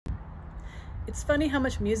It's funny how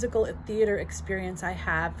much musical theater experience I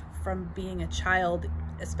have from being a child,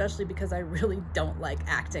 especially because I really don't like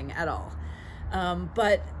acting at all.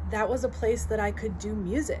 But that was a place that I could do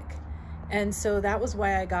music. And so that was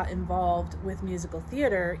why I got involved with musical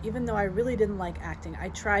theater, even though I really didn't like acting. I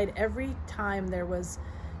tried every time there was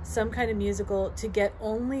some kind of musical to get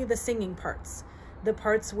only the singing parts, the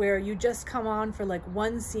parts where you just come on for like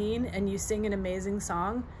one scene and you sing an amazing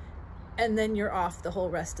song, and then you're off the whole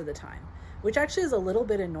rest of the time, which actually is a little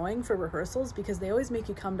bit annoying for rehearsals because they always make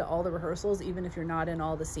you come to all the rehearsals, even if you're not in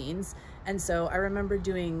all the scenes. And so I remember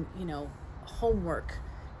doing, you know, homework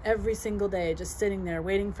every single day, just sitting there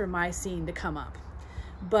waiting for my scene to come up.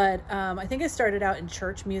 But I think I started out in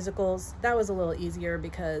church musicals. That was a little easier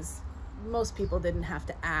because most people didn't have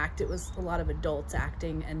to act. It was a lot of adults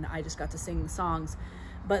acting, and I just got to sing the songs.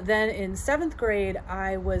 But then in 7th grade,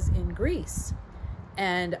 I was in Greece,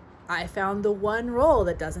 and I found the one role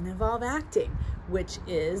that doesn't involve acting, which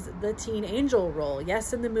is the teen angel role.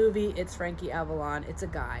 Yes, in the movie, it's Frankie Avalon, it's a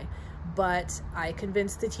guy. But I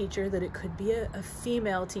convinced the teacher that it could be a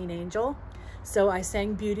female teen angel. So I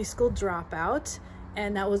sang Beauty School Dropout,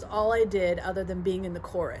 and that was all I did other than being in the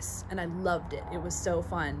chorus. And I loved it. It was so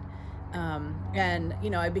fun. And, you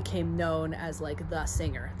know, I became known as like the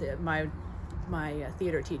singer. My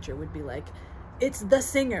theater teacher would be like, it's the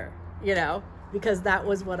singer, you know, because that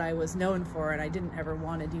was what I was known for. And I didn't ever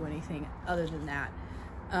want to do anything other than that.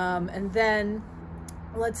 And then,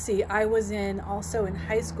 let's see, I was also in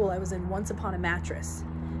high school, I was in Once Upon a Mattress.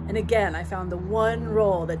 And again, I found the one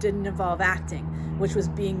role that didn't involve acting, which was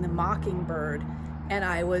being the mockingbird. And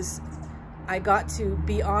I got to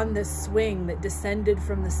be on this swing that descended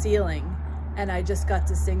from the ceiling. And I just got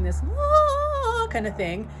to sing this kind of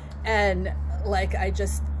thing. And like, I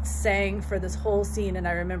just sang for this whole scene. And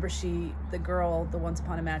I remember the girl, the Once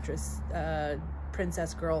Upon a Mattress,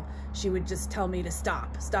 princess girl, she would just tell me to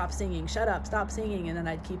stop singing, shut up, stop singing, and then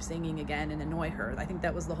I'd keep singing again and annoy her. I think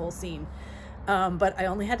that was the whole scene. But I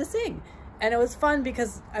only had to sing, and it was fun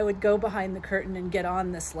because I would go behind the curtain and get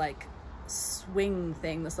on this like swing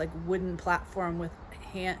thing, this like wooden platform with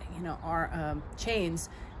chains,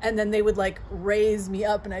 and then they would like raise me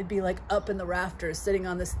up, and I'd be like up in the rafters sitting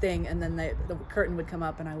on this thing, and then the curtain would come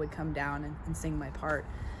up and I would come down and sing my part.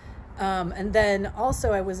 And then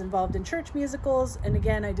also I was involved in church musicals, and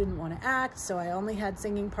again, I didn't want to act, so I only had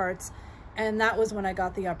singing parts. And that was when I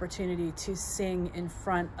got the opportunity to sing in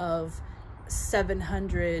front of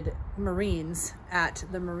 700 Marines at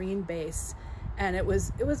the Marine base. And it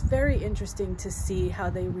was very interesting to see how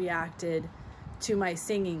they reacted to my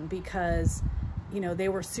singing, because, you know, they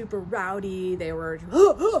were super rowdy, they were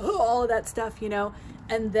all of that stuff, you know.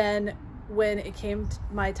 And then when it came to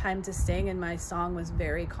my time to sing, and my song was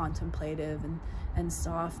very contemplative and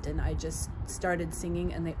soft, and I just started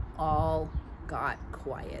singing, and they all got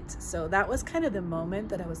quiet. So that was kind of the moment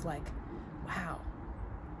that I was like, wow,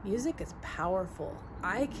 music is powerful.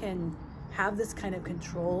 I can have this kind of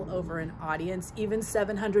control over an audience, even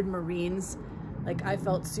 700 Marines. Like, I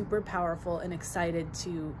felt super powerful and excited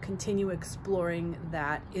to continue exploring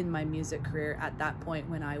that in my music career at that point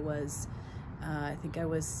when I was I think I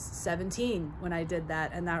was 17 when I did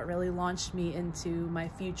that, and that really launched me into my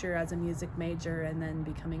future as a music major and then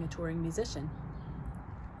becoming a touring musician.